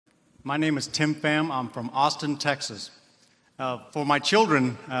My name is Tim Pham. I'm from Austin, Texas. For my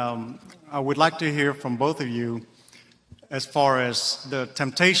children, I would like to hear from both of you as far as the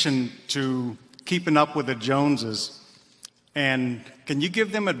temptation to keeping up with the Joneses. And can you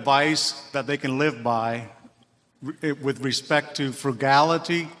give them advice that they can live by with respect to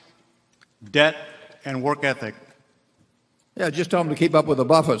frugality, debt, and work ethic? Yeah, just tell them to keep up with the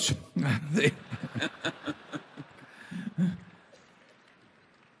Buffetts.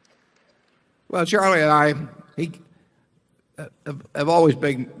 Well, Charlie and I have always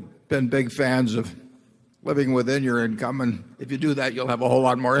been big fans of living within your income, and if you do that, you'll have a whole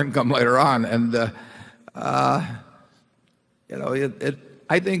lot more income later on. And I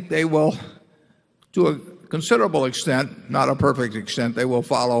think they will, to a considerable extent, not a perfect extent, they will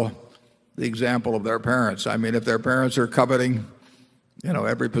follow the example of their parents. I mean, if their parents are coveting,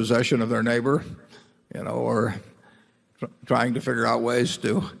 every possession of their neighbor, or trying to figure out ways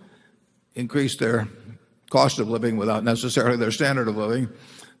to increase their cost of living without necessarily their standard of living,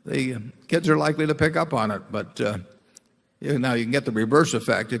 the kids are likely to pick up on it. But now you can get the reverse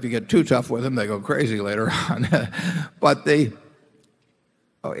effect. If you get too tough with them, they go crazy later on. But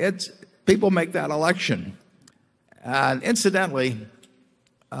people make that election. And incidentally,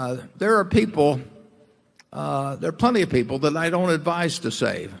 there are plenty of people that I don't advise to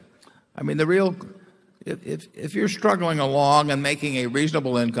save. I mean, if you're struggling along and making a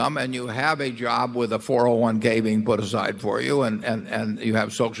reasonable income and you have a job with a 401k being put aside for you and you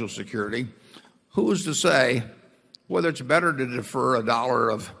have Social Security, who's to say whether it's better to defer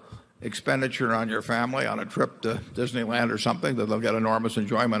 $1 of expenditure on your family on a trip to Disneyland or something that they'll get enormous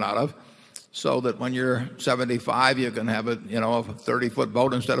enjoyment out of, so that when you're 75 you can have a 30-foot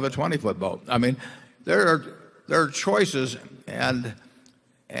boat instead of a 20-foot boat. I mean, there are choices, and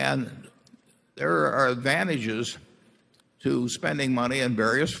there are advantages to spending money in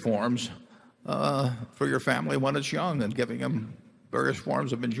various forms for your family when it's young, and giving them various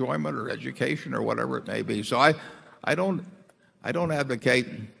forms of enjoyment or education or whatever it may be. So I don't advocate,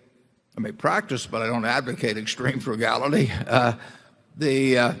 I may practice, but I don't advocate extreme frugality.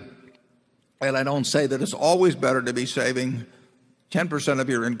 And I don't say that it's always better to be saving 10% of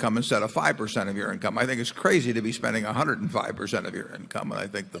your income instead of 5% of your income. I think it's crazy to be spending 105% of your income, and I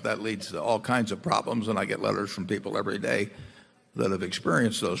think that leads to all kinds of problems, and I get letters from people every day that have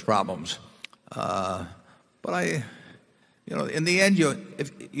experienced those problems. But in the end,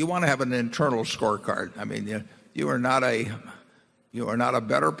 if you want to have an internal scorecard. I mean, you are not a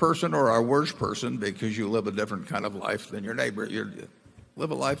better person or a worse person because you live a different kind of life than your neighbor. You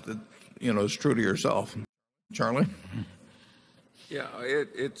live a life that is true to yourself. Charlie? Yeah,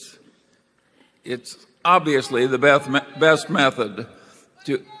 it's obviously the best method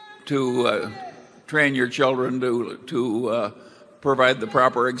to train your children to provide the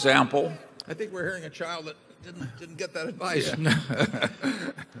proper example. I think we're hearing a child that didn't get that advice. Yeah.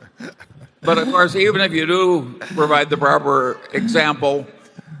 But of course, even if you do provide the proper example,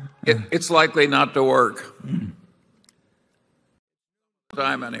 it's likely not to work.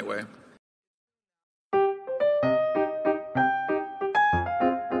 Time anyway.